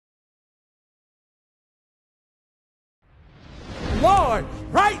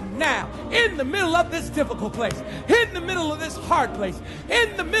now, in the middle of this difficult place, in the middle of this hard place,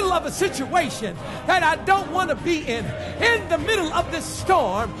 in the middle of a situation that I don't want to be in the middle of this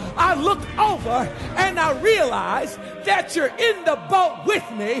storm, I look over and I realize that you're in the boat with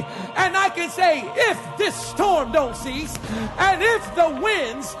me, and I can say, if this storm don't cease, and if the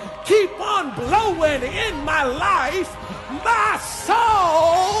winds keep on blowing in my life, my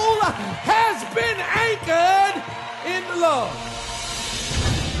soul has been anchored in the Lord.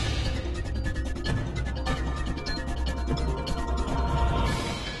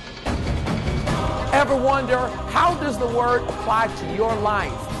 Ever wonder, how does the word apply to your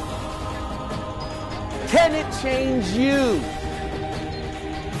life? Can it change you?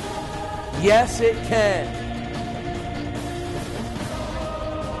 Yes, it can.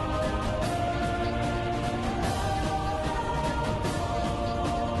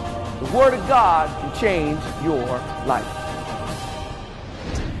 The Word of God can change your life.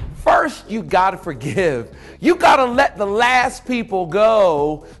 First, you got to forgive. You got to let the last people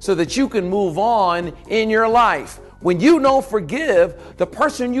go so that you can move on in your life. When you don't forgive, the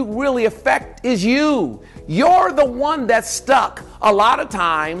person you really affect is you. You're the one that's stuck. A lot of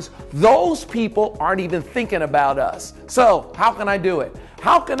times, those people aren't even thinking about us. So, how can I do it?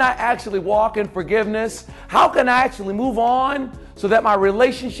 How can I actually walk in forgiveness? How can I actually move on so that my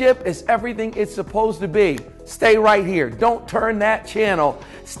relationship is everything it's supposed to be? Stay right here. Don't turn that channel.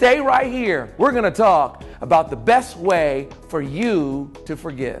 Stay right here. We're going to talk about the best way for you to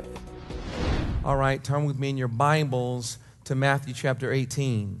forgive. All right, turn with me in your Bibles to Matthew chapter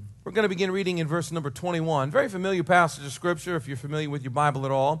 18. We're going to begin reading in verse number 21. Very familiar passage of Scripture if you're familiar with your Bible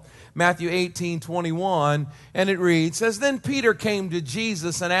at all. Matthew 18:21, and it reads, says, Then Peter came to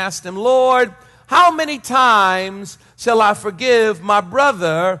Jesus and asked him, Lord, how many times shall I forgive my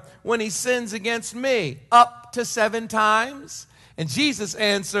brother when he sins against me? Up to 7 times? And Jesus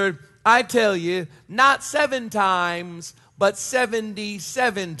answered, I tell you, not 7 times, but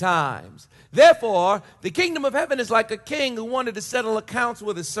 77 times. Therefore, the kingdom of heaven is like a king who wanted to settle accounts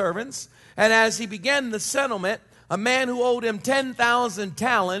with his servants. And as he began the settlement, a man who owed him 10,000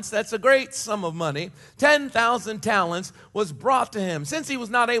 talents, that's a great sum of money, 10,000 talents was brought to him. Since he was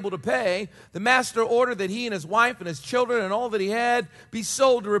not able to pay, the master ordered that he and his wife and his children and all that he had be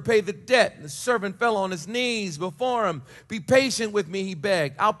sold to repay the debt. And the servant fell on his knees before him. Be patient with me, he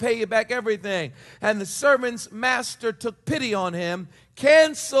begged. I'll pay you back everything. And the servant's master took pity on him,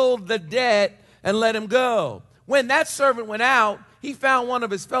 canceled the debt, and let him go. When that servant went out, he found one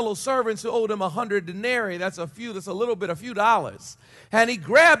of his fellow servants who owed him 100 denarii. That's a few dollars. And he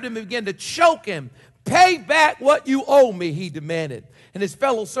grabbed him and began to choke him. Pay back what you owe me, he demanded. And his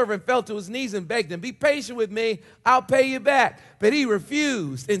fellow servant fell to his knees and begged him, be patient with me, I'll pay you back. But he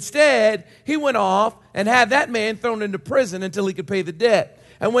refused. Instead, he went off and had that man thrown into prison until he could pay the debt.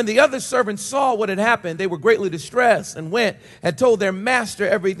 And when the other servants saw what had happened, they were greatly distressed and went and told their master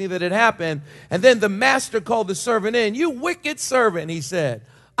everything that had happened. And then the master called the servant in. You wicked servant, he said.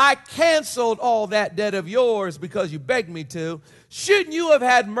 I canceled all that debt of yours because you begged me to. Shouldn't you have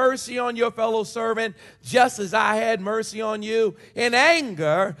had mercy on your fellow servant just as I had mercy on you? In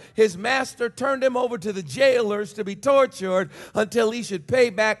anger, his master turned him over to the jailers to be tortured until he should pay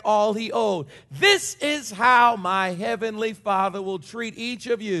back all he owed. This is how my heavenly Father will treat each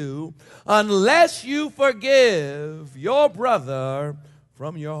of you unless you forgive your brother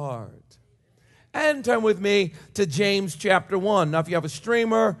from your heart. And turn with me to James chapter 1. Now, if you have a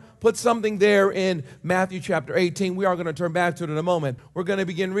streamer, put something there in Matthew chapter 18. We are going to turn back to it in a moment. We're going to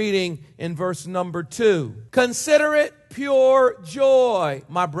begin reading in verse number 2. Consider it pure joy,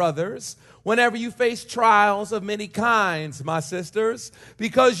 my brothers, whenever you face trials of many kinds, my sisters,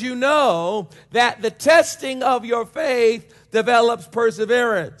 because you know that the testing of your faith develops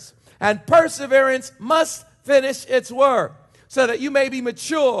perseverance. And perseverance must finish its work, so that you may be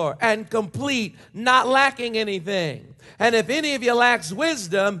mature and complete, not lacking anything. And if any of you lacks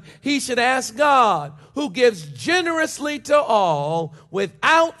wisdom, he should ask God, who gives generously to all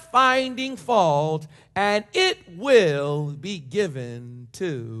without finding fault, and it will be given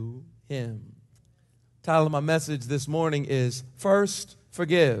to him. Title of my message this morning is First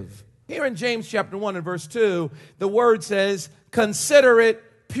Forgive. Here in James chapter 1 and verse 2, the word says, consider it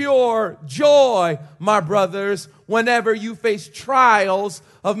pure joy, my brothers, whenever you face trials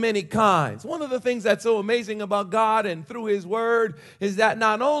of many kinds. One of the things that's so amazing about God and through his word is that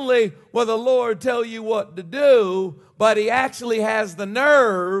not only will the Lord tell you what to do, but he actually has the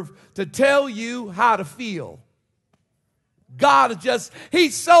nerve to tell you how to feel. God is just,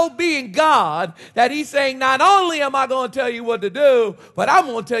 he's so being God that he's saying, not only am I going to tell you what to do, but I'm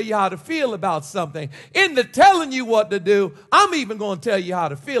going to tell you how to feel about something. In the telling you what to do, I'm even going to tell you how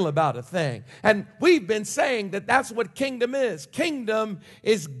to feel about a thing. And we've been saying that that's what kingdom is. Kingdom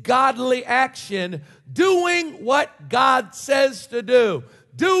is godly action, doing what God says to do.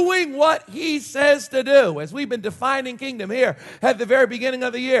 Doing what he says to do. As we've been defining kingdom here at the very beginning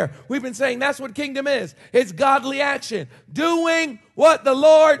of the year, we've been saying that's what kingdom is. It's godly action. Doing what the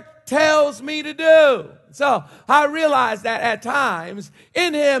Lord tells me to do. So I realize that at times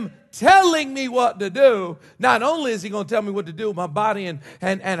in him telling me what to do, not only is he going to tell me what to do with my body and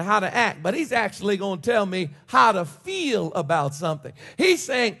how to act, but he's actually going to tell me how to feel about something. He's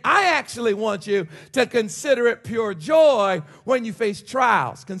saying, I actually want you to consider it pure joy when you face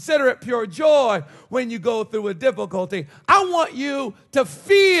trials. Consider it pure joy when you go through a difficulty. I want you to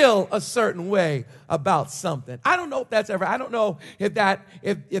feel a certain way about something. I don't know if that's ever, I don't know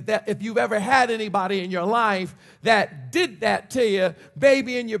if you've ever had anybody in your life that did that to you,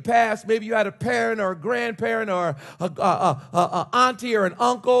 maybe in your past. Maybe you had a parent or a grandparent or a auntie or an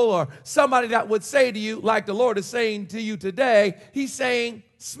uncle or somebody that would say to you, like the Lord is saying to you today, he's saying,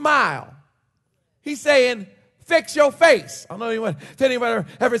 smile. He's saying, fix your face. I don't know if anyone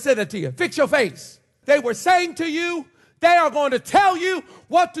ever said that to you. Fix your face. They were saying to you, they are going to tell you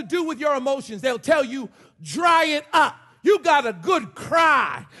what to do with your emotions. They'll tell you, dry it up. You got a good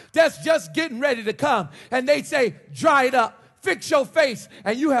cry that's just getting ready to come. And they say, dry it up, fix your face.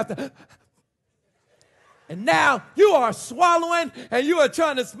 And you have to. And now you are swallowing and you are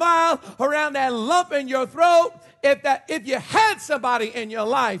trying to smile around that lump in your throat. If you had somebody in your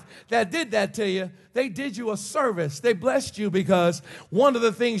life that did that to you, they did you a service. They blessed you, because one of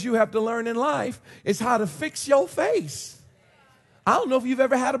the things you have to learn in life is how to fix your face. I don't know if you've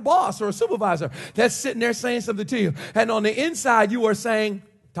ever had a boss or a supervisor that's sitting there saying something to you, and on the inside you are saying,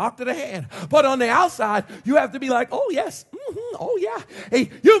 talk to the hand. But on the outside, you have to be like, oh, yes. Oh, yeah. Hey,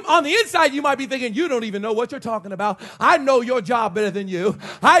 on the inside, you might be thinking, you don't even know what you're talking about. I know your job better than you.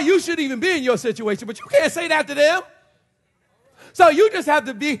 You should even be in your situation, but you can't say that to them. So you just have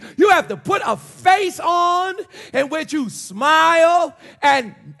to put a face on in which you smile.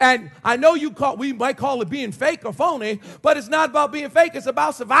 And I know we might call it being fake or phony, but it's not about being fake. It's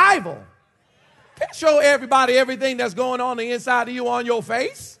about survival. Can't show everybody everything that's going on the inside of you on your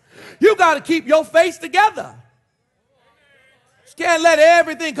face. You got to keep your face together. You can't let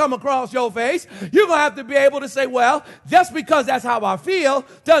everything come across your face. You're going to have to be able to say, well, just because that's how I feel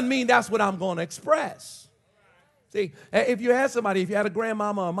doesn't mean that's what I'm going to express. See, if you had a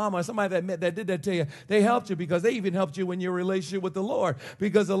grandmama or mama or somebody that did that to you, they helped you, because they even helped you in your relationship with the Lord.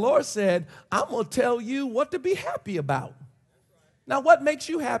 Because the Lord said, I'm going to tell you what to be happy about. Now, what makes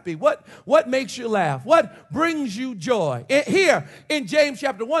you happy? What makes you laugh? What brings you joy? Here in James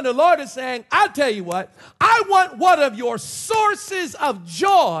chapter 1, the Lord is saying, I'll tell you what, I want one of your sources of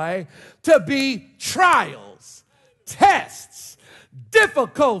joy to be trials, tests,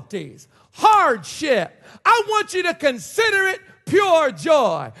 difficulties, hardship. I want you to consider it pure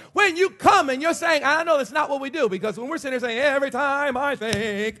joy. When you come and you're saying, I know that's not what we do, because when we're sitting there saying, every time I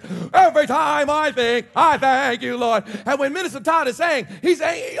think, I thank you, Lord. And when Minister Todd is saying, he's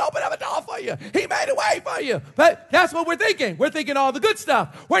saying, he opened up a door for you. He made a way for you. But that's what we're thinking. We're thinking all the good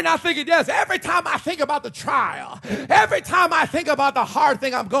stuff. We're not thinking, yes, every time I think about the trial, every time I think about the hard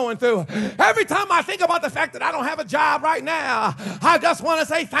thing I'm going through, every time I think about the fact that I don't have a job right now, I just want to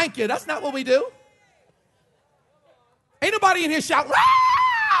say thank you. That's not what we do. Ain't nobody in here shouting,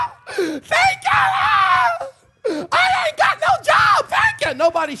 ah, thank you, Lord. I ain't got no job, thank you.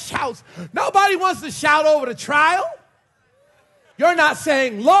 Nobody shouts. Nobody wants to shout over the trial. You're not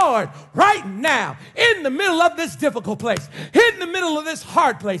saying, Lord, right now, in the middle of this difficult place, in the middle of this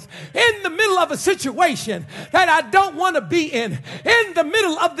hard place, in the middle of a situation that I don't want to be in the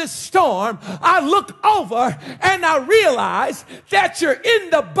middle of this storm, I look over and I realize that you're in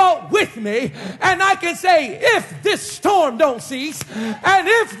the boat with me, and I can say, if this storm don't cease, and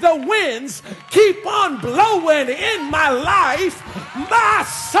if the winds keep on blowing in my life, my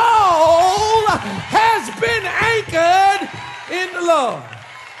soul has been anchored in the Lord.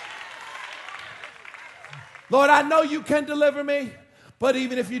 Lord, I know you can deliver me, but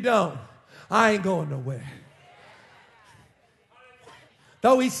even if you don't, I ain't going nowhere.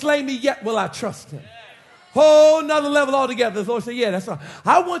 Though he slay me, yet will I trust him. Whole nother level altogether. The Lord said, yeah, that's right.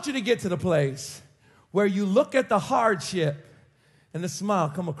 I want you to get to the place where you look at the hardship and the smile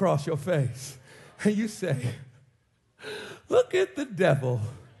come across your face. And you say, look at the devil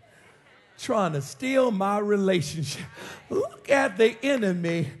trying to steal my relationship. Look at the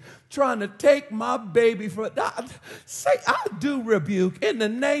enemy trying to take my baby from, say, I do rebuke in the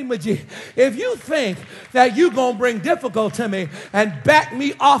name of Jesus. If you think that you're going to bring difficulty to me and back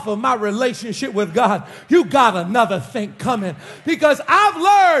me off of my relationship with God, you got another thing coming. Because I've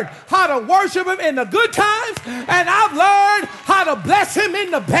learned how to worship him in the good times, and I've learned how to bless him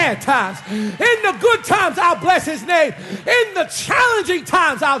in the bad times. In the good times, I'll bless his name. In the challenging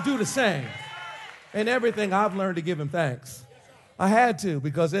times, I'll do the same. In everything, I've learned to give him thanks. I had to,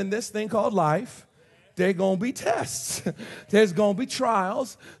 because in this thing called life, there's going to be tests. There's going to be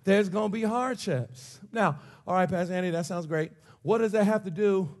trials. There's going to be hardships. Now, all right, Pastor Andy, that sounds great. What does that have to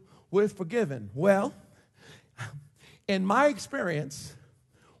do with forgiving? Well, in my experience,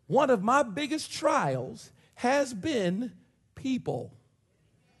 one of my biggest trials has been people.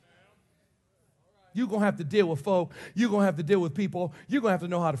 You're going to have to deal with folk. You're going to have to deal with people. You're going to have to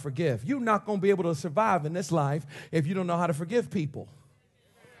know how to forgive. You're not going to be able to survive in this life if you don't know how to forgive people.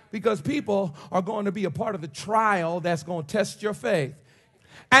 Because people are going to be a part of the trial that's going to test your faith.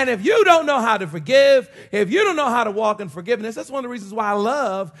 And if you don't know how to forgive, if you don't know how to walk in forgiveness, that's one of the reasons why I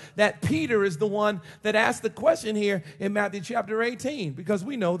love that Peter is the one that asked the question here in Matthew chapter 18. Because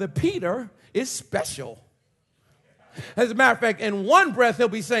we know that Peter is special. As a matter of fact, in one breath, he'll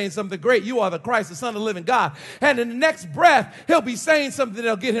be saying something great. You are the Christ, the Son of the living God. And in the next breath, he'll be saying something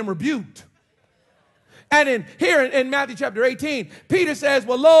that'll get him rebuked. And here in Matthew chapter 18, Peter says,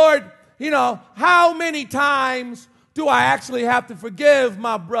 well, Lord, how many times do I actually have to forgive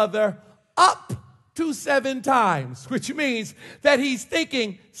my brother? Up to 7 times, which means that he's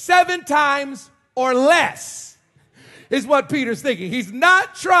thinking 7 times or less. Is what Peter's thinking. He's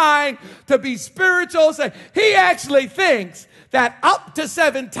not trying to be spiritual. He actually thinks that up to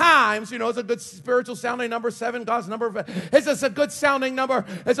 7 times, it's a good spiritual sounding number. 7, God's number. It's just a good sounding number.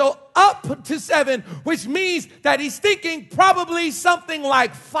 And so up to 7, which means that he's thinking probably something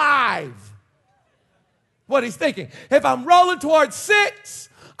like 5. What he's thinking. If I'm rolling towards 6,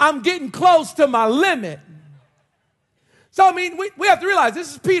 I'm getting close to my limit. So, we have to realize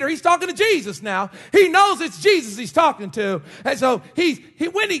this is Peter. He's talking to Jesus now. He knows it's Jesus he's talking to. And so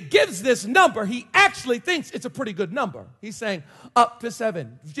when he gives this number, he actually thinks it's a pretty good number. He's saying up to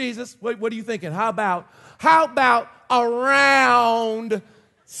 7. Jesus, what are you thinking? How about around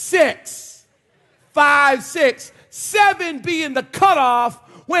 6? 5, 6, 7 being the cutoff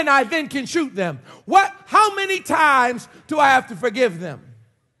when I then can shoot them. How many times do I have to forgive them?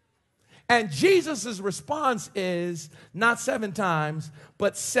 And Jesus' response is not 7 times,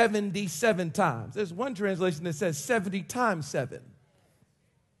 but 77 times. There's one translation that says 70 times 7,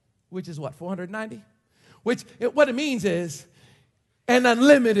 which is what, 490? What it means is an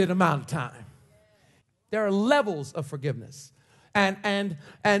unlimited amount of time. There are levels of forgiveness. And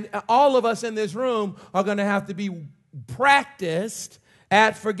all of us in this room are going to have to be practiced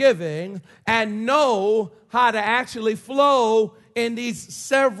at forgiving and know how to actually flow in these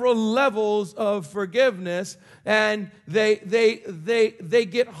several levels of forgiveness, and they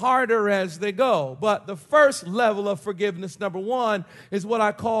get harder as they go. But the first level of forgiveness, number 1, is what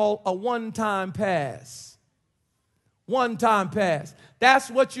I call a one-time pass. One-time pass.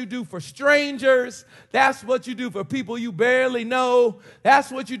 That's what you do for strangers. That's what you do for people you barely know. That's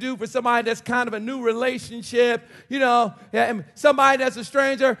what you do for somebody that's kind of a new relationship. Somebody that's a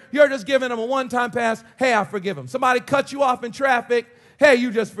stranger, you're just giving them a one-time pass. Hey, I forgive them. Somebody cut you off in traffic. Hey,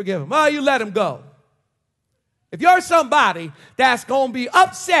 you just forgive them. Oh, you let them go. If you're somebody that's going to be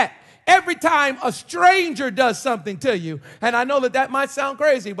upset every time a stranger does something to you, and I know that might sound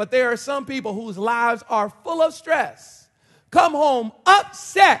crazy, but there are some people whose lives are full of stress, come home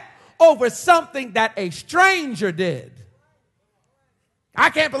upset over something that a stranger did. I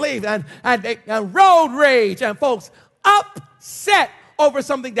can't believe and road rage and folks upset over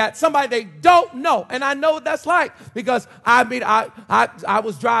something that somebody they don't know. And I know what that's like because I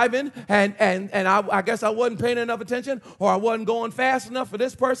was driving and I guess I wasn't paying enough attention, or I wasn't going fast enough for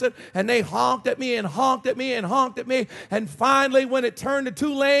this person, and they honked at me and honked at me and honked at me. And finally, when it turned to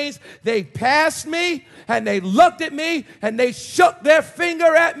 2 lanes, they passed me and they looked at me and they shook their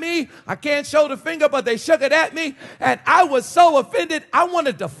finger at me. I can't show the finger, but they shook it at me. And I was so offended, I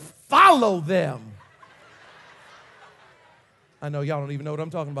wanted to follow them. I know y'all don't even know what I'm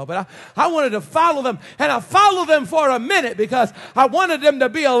talking about, but I wanted to follow them, and I followed them for a minute because I wanted them to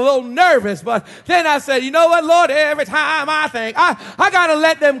be a little nervous. But then I said, you know what, Lord, every time I think I got to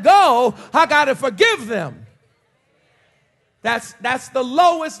let them go, I got to forgive them. That's the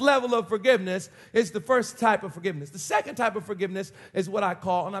lowest level of forgiveness. Is the first type of forgiveness. The second type of forgiveness is what I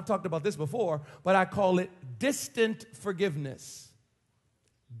call, and I've talked about this before, but I call it distant forgiveness.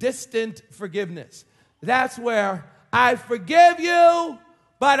 Distant forgiveness. That's where I forgive you,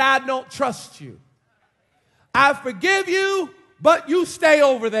 but I don't trust you. I forgive you, but you stay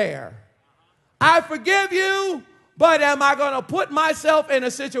over there. I forgive you, but am I going to put myself in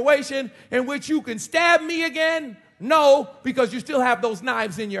a situation in which you can stab me again? No, because you still have those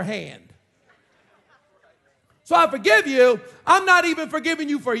knives in your hand. So I forgive you. I'm not even forgiving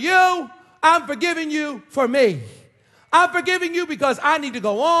you for you. I'm forgiving you for me. I'm forgiving you because I need to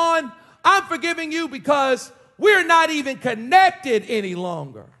go on. I'm forgiving you because we're not even connected any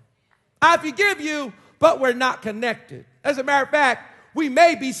longer. I forgive you, but we're not connected. As a matter of fact, we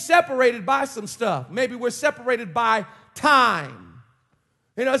may be separated by some stuff. Maybe we're separated by time.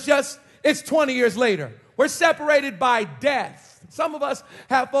 You know, it's 20 years later. We're separated by death. Some of us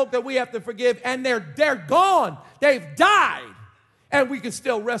have folk that we have to forgive, and they're gone. They've died, and we can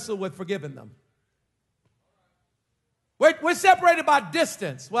still wrestle with forgiving them. We're separated by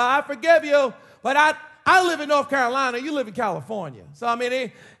distance. Well, I forgive you, but I live in North Carolina. You live in California. So, I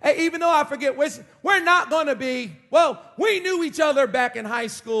mean, even though I forget, we're not going to be, well, we knew each other back in high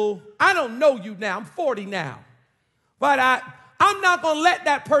school. I don't know you now. I'm 40 now. But I'm not going to let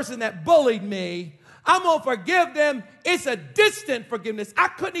that person that bullied me, I'm going to forgive them. It's a distant forgiveness. I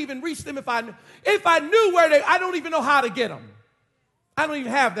couldn't even reach them if I knew where I don't even know how to get them. I don't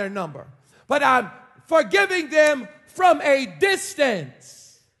even have their number. But I'm forgiving them from a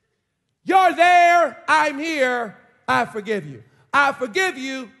distance. You're there, I'm here, I forgive you. I forgive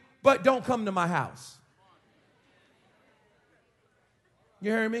you, but don't come to my house.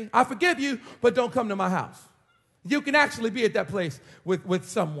 You hearing me? I forgive you, but don't come to my house. You can actually be at that place with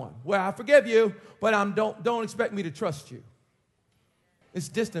someone where I forgive you, but don't expect me to trust you. It's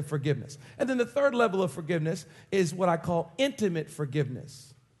distant forgiveness. And then the third level of forgiveness is what I call intimate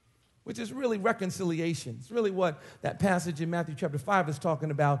forgiveness, which is really reconciliation. It's really what that passage in Matthew chapter 5 is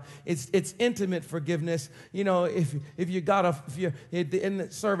talking about. It's intimate forgiveness. You know, if you're in the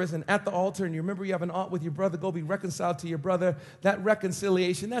service and at the altar and you remember you have an ought with your brother, go be reconciled to your brother. That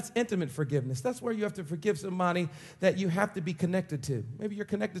reconciliation, that's intimate forgiveness. That's where you have to forgive somebody that you have to be connected to. Maybe you're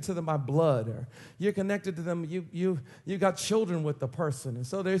connected to them by blood, or you're connected to them, you got children with the person. And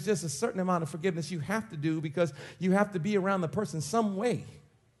so there's just a certain amount of forgiveness you have to do because you have to be around the person some way.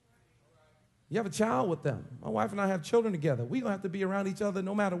 You have a child with them. My wife and I have children together. We're going to have to be around each other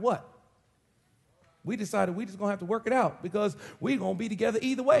no matter what. We decided we just going to have to work it out because we're going to be together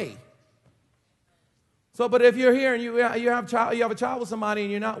either way. So, but if you're here and you have a child with somebody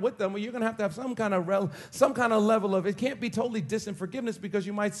and you're not with them, well, you're going to have some kind of level of, it can't be totally distant forgiveness because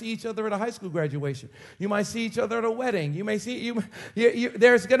you might see each other at a high school graduation. You might see each other at a wedding. You may see,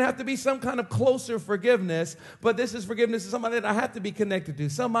 there's going to have to be some kind of closer forgiveness, but this is forgiveness of somebody that I have to be connected to,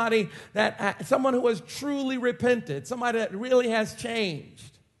 someone who has truly repented, somebody that really has changed.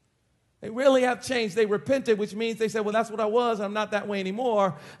 They really have changed. They repented, which means they said, well, that's what I was. I'm not that way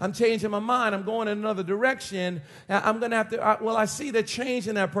anymore. I'm changing my mind. I'm going in another direction. I'm going to have to, I see the change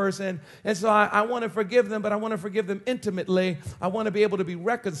in that person. And so I want to forgive them, but I want to forgive them intimately. I want to be able to be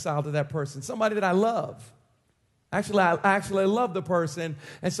reconciled to that person, somebody that I love. Actually, I actually love the person.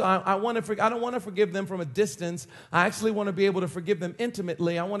 And so I don't want to forgive them from a distance. I actually want to be able to forgive them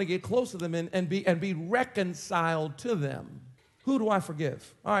intimately. I want to get close to them and be reconciled to them. Who do I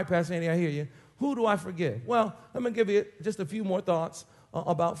forgive? All right, Pastor Andy, I hear you. Who do I forgive? Well, I'm going to give you just a few more thoughts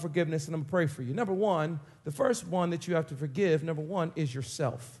about forgiveness, and I'm going to pray for you. Number one, the first one that you have to forgive, is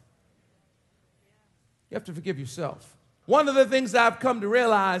yourself. You have to forgive yourself. One of the things I've come to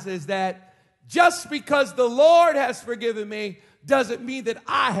realize is that just because the Lord has forgiven me doesn't mean that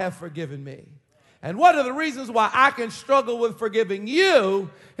I have forgiven me. And one of the reasons why I can struggle with forgiving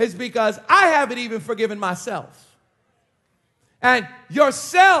you is because I haven't even forgiven myself. And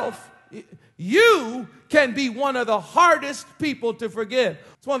yourself, you can be one of the hardest people to forgive.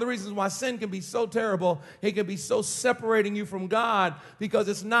 It's one of the reasons why sin can be so terrible. It can be so separating you from God, because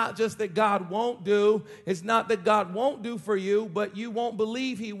it's not just that God won't do. It's not that God won't do for you, but you won't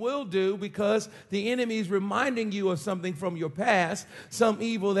believe he will do because the enemy is reminding you of something from your past, some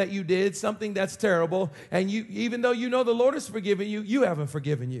evil that you did, something that's terrible. And you, even though you know the Lord has forgiven you, you haven't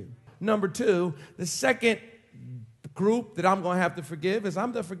forgiven you. Number two, the second group that I'm going to have to forgive is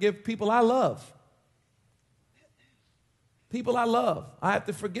I'm to forgive people I love. People I love. I have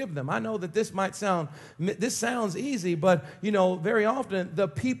to forgive them. I know that this sounds easy, but very often the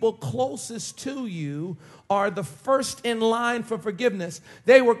people closest to you are the first in line for forgiveness.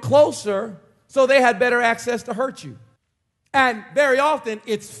 They were closer, so they had better access to hurt you. And very often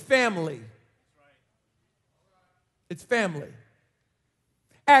it's family. It's family.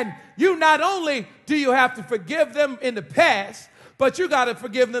 And you not only do you have to forgive them in the past, but you got to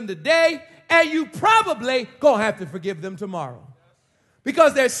forgive them today, and you probably going to have to forgive them tomorrow.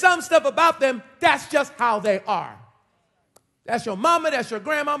 Because there's some stuff about them, that's just how they are. That's your mama, that's your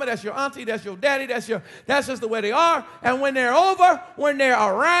grandmama, that's your auntie, that's your daddy, that's just the way they are. And when they're over, when they're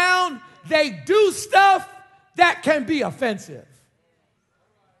around, they do stuff that can be offensive.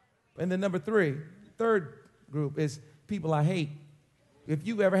 And then number third group is people I hate. If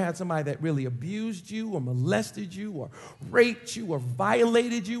you ever had somebody that really abused you or molested you or raped you or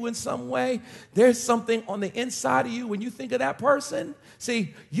violated you in some way, there's something on the inside of you when you think of that person.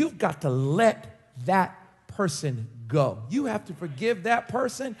 See, you've got to let that person go. You have to forgive that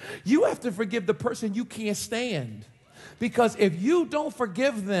person. You have to forgive the person you can't stand. Because if you don't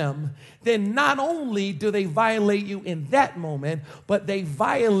forgive them, then not only do they violate you in that moment, but they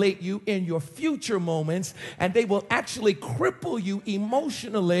violate you in your future moments, and they will actually cripple you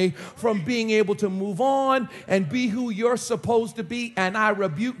emotionally from being able to move on and be who you're supposed to be. And I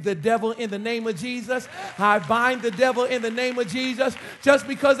rebuke the devil in the name of Jesus. I bind the devil in the name of Jesus. Just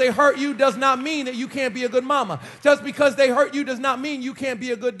because they hurt you does not mean that you can't be a good mama. Just because they hurt you does not mean you can't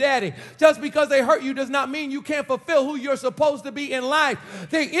be a good daddy. Just because they hurt you does not mean you can't fulfill who you're supposed to be in life.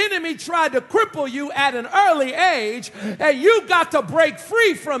 The enemy tried to cripple you at an early age, and you got to break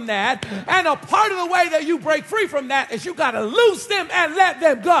free from that. And a part of the way that you break free from that is you got to loose them and let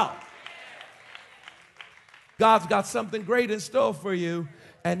them go. God's got something great in store for you,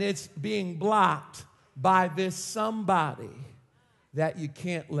 and it's being blocked by this somebody that you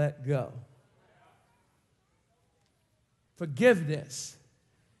can't let go. Forgiveness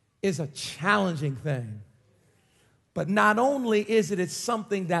is a challenging thing. But not only is it's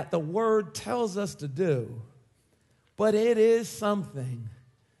something that the Word tells us to do, but it is something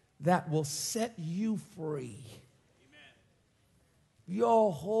that will set you free. Amen.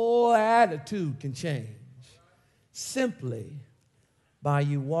 Your whole attitude can change simply by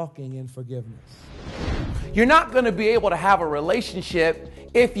you walking in forgiveness. You're not going to be able to have a relationship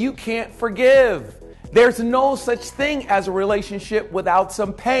if you can't forgive. There's no such thing as a relationship without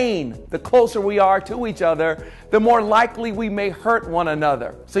some pain. The closer we are to each other, the more likely we may hurt one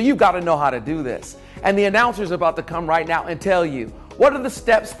another. So you've got to know how to do this. And the announcer's about to come right now and tell you, what are the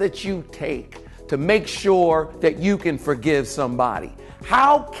steps that you take to make sure that you can forgive somebody?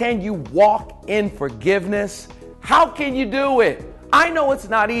 How can you walk in forgiveness? How can you do it? I know it's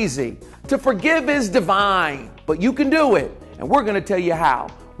not easy. To forgive is divine, but you can do it. And we're going to tell you how.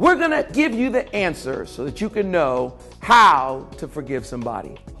 We're going to give you the answer so that you can know how to forgive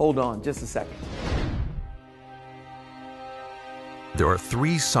somebody. Hold on just a second. There are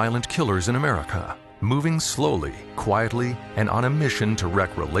 3 silent killers in America, moving slowly, quietly, and on a mission to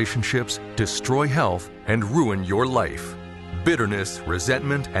wreck relationships, destroy health, and ruin your life. Bitterness,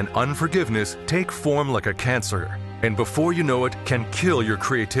 resentment, and unforgiveness take form like a cancer, and before you know it, can kill your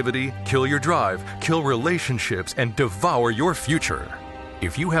creativity, kill your drive, kill relationships, and devour your future.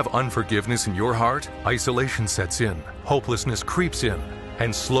 If you have unforgiveness in your heart, isolation sets in, hopelessness creeps in,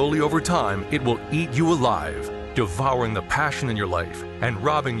 and slowly over time, it will eat you alive, devouring the passion in your life and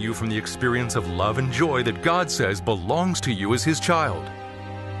robbing you from the experience of love and joy that God says belongs to you as His child.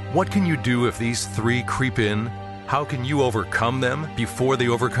 What can you do if these 3 creep in? How can you overcome them before they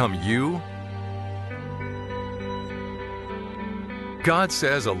overcome you? God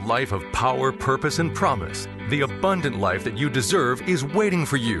says a life of power, purpose, and promise, the abundant life that you deserve, is waiting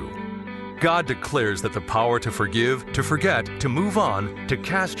for you. God declares that the power to forgive, to forget, to move on, to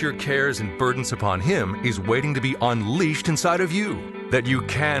cast your cares and burdens upon Him is waiting to be unleashed inside of you. That you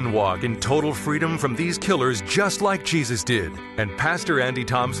can walk in total freedom from these killers just like Jesus did. And Pastor Andy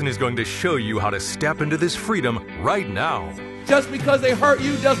Thompson is going to show you how to step into this freedom right now. Just because they hurt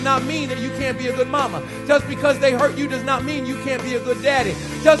you does not mean that you can't be a good mama. Just because they hurt you does not mean you can't be a good daddy.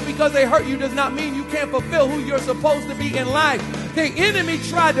 Just because they hurt you does not mean you can't fulfill who you're supposed to be in life. The enemy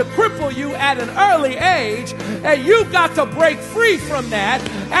tried to cripple you at an early age, and you've got to break free from that.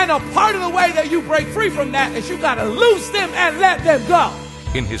 And a part of the way that you break free from that is you got to loose them and let them go.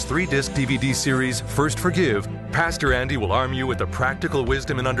 In his 3-disc DVD series, First Forgive, Pastor Andy will arm you with the practical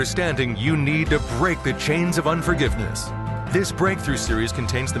wisdom and understanding you need to break the chains of unforgiveness. This breakthrough series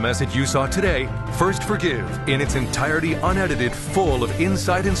contains the message you saw today, First Forgive, in its entirety unedited, full of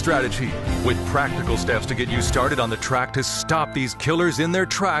insight and strategy, with practical steps to get you started on the track to stop these killers in their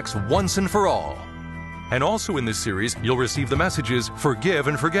tracks once and for all. And also in this series, you'll receive the messages Forgive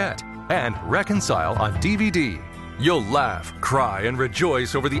and Forget and Reconcile on DVD. You'll laugh, cry, and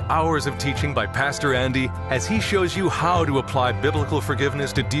rejoice over the hours of teaching by Pastor Andy as he shows you how to apply biblical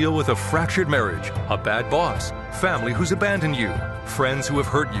forgiveness to deal with a fractured marriage, a bad boss, family who's abandoned you, friends who have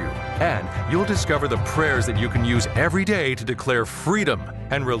hurt you, and you'll discover the prayers that you can use every day to declare freedom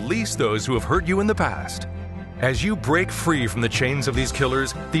and release those who have hurt you in the past. As you break free from the chains of these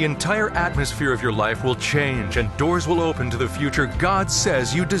killers, the entire atmosphere of your life will change and doors will open to the future God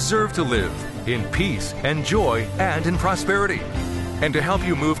says you deserve to live, in peace and joy and in prosperity. And to help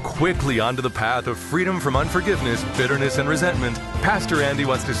you move quickly onto the path of freedom from unforgiveness, bitterness, and resentment, Pastor Andy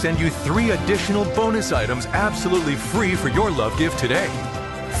wants to send you 3 additional bonus items absolutely free for your love gift today.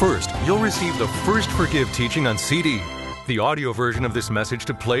 First, you'll receive the First Forgive teaching on CD, the audio version of this message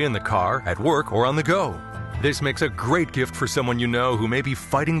to play in the car, at work, or on the go. This makes a great gift for someone you know who may be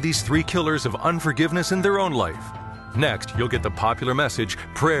fighting these 3 killers of unforgiveness in their own life. Next, you'll get the popular message,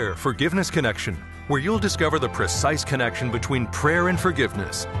 Prayer Forgiveness Connection, where you'll discover the precise connection between prayer and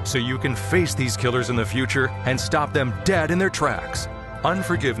forgiveness, so you can face these killers in the future and stop them dead in their tracks.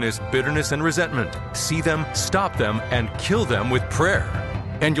 Unforgiveness, bitterness, and resentment. See them, stop them, and kill them with prayer.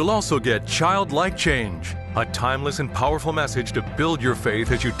 And you'll also get Childlike Change, a timeless and powerful message to build your faith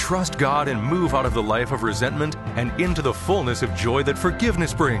as you trust God and move out of the life of resentment and into the fullness of joy that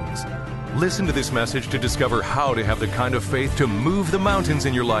forgiveness brings. Listen to this message to discover how to have the kind of faith to move the mountains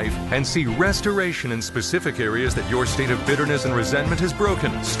in your life and see restoration in specific areas that your state of bitterness and resentment has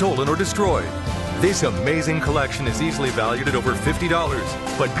broken, stolen, or destroyed. This amazing collection is easily valued at over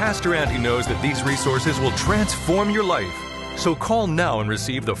 $50, but Pastor Andy knows that these resources will transform your life. So call now and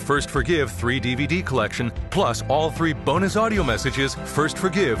receive the First Forgive 3 DVD collection, plus all 3 bonus audio messages, First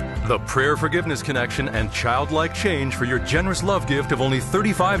Forgive, the Prayer Forgiveness Connection, and Childlike Change for your generous love gift of only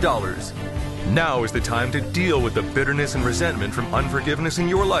 $35. Now is the time to deal with the bitterness and resentment from unforgiveness in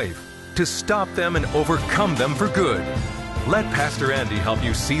your life, to stop them and overcome them for good. Let Pastor Andy help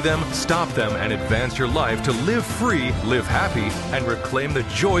you see them, stop them, and advance your life to live free, live happy, and reclaim the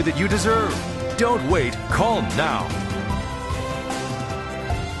joy that you deserve. Don't wait, call now.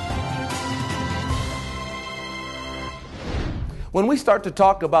 When we start to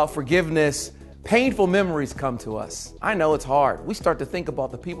talk about forgiveness, painful memories come to us. I know it's hard. We start to think about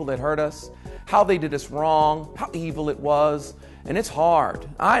the people that hurt us, how they did us wrong, how evil it was, and it's hard.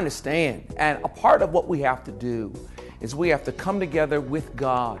 I understand. And a part of what we have to do is we have to come together with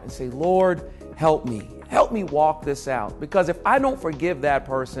God and say, Lord, help me. Help me walk this out. Because if I don't forgive that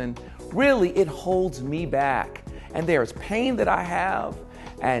person, really it holds me back. And there's pain that I have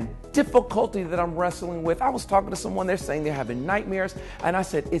and difficulty that I'm wrestling with. I was talking to someone, they're saying they're having nightmares, and I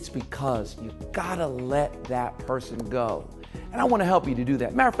said, it's because you gotta let that person go. And I want to help you to do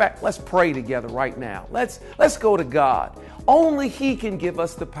that. Matter of fact, let's pray together right now. Let's go to God. Only He can give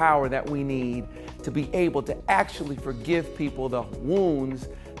us the power that we need to be able to actually forgive people the wounds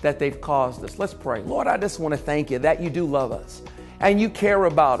that they've caused us. Let's pray. Lord, I just want to thank you that you do love us and you care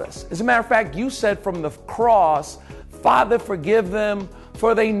about us. As a matter of fact, you said from the cross, Father, forgive them,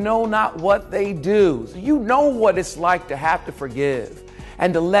 for they know not what they do. So you know what it's like to have to forgive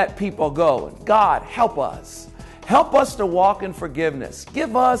and to let people go. And God, help us. Help us to walk in forgiveness.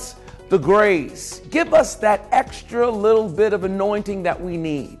 Give us the grace. Give us that extra little bit of anointing that we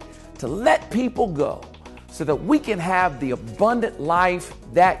need to let people go so that we can have the abundant life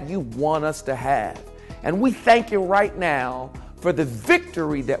that you want us to have. And we thank you right now for the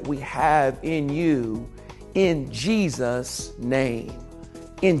victory that we have in you, in Jesus' name.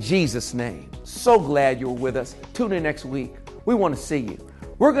 In Jesus' name. So glad you were with us. Tune in next week. We want to see you.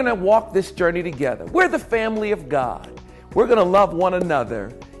 We're going to walk this journey together. We're the family of God. We're going to love one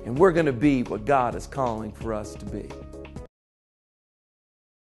another, and we're going to be what God is calling for us to be.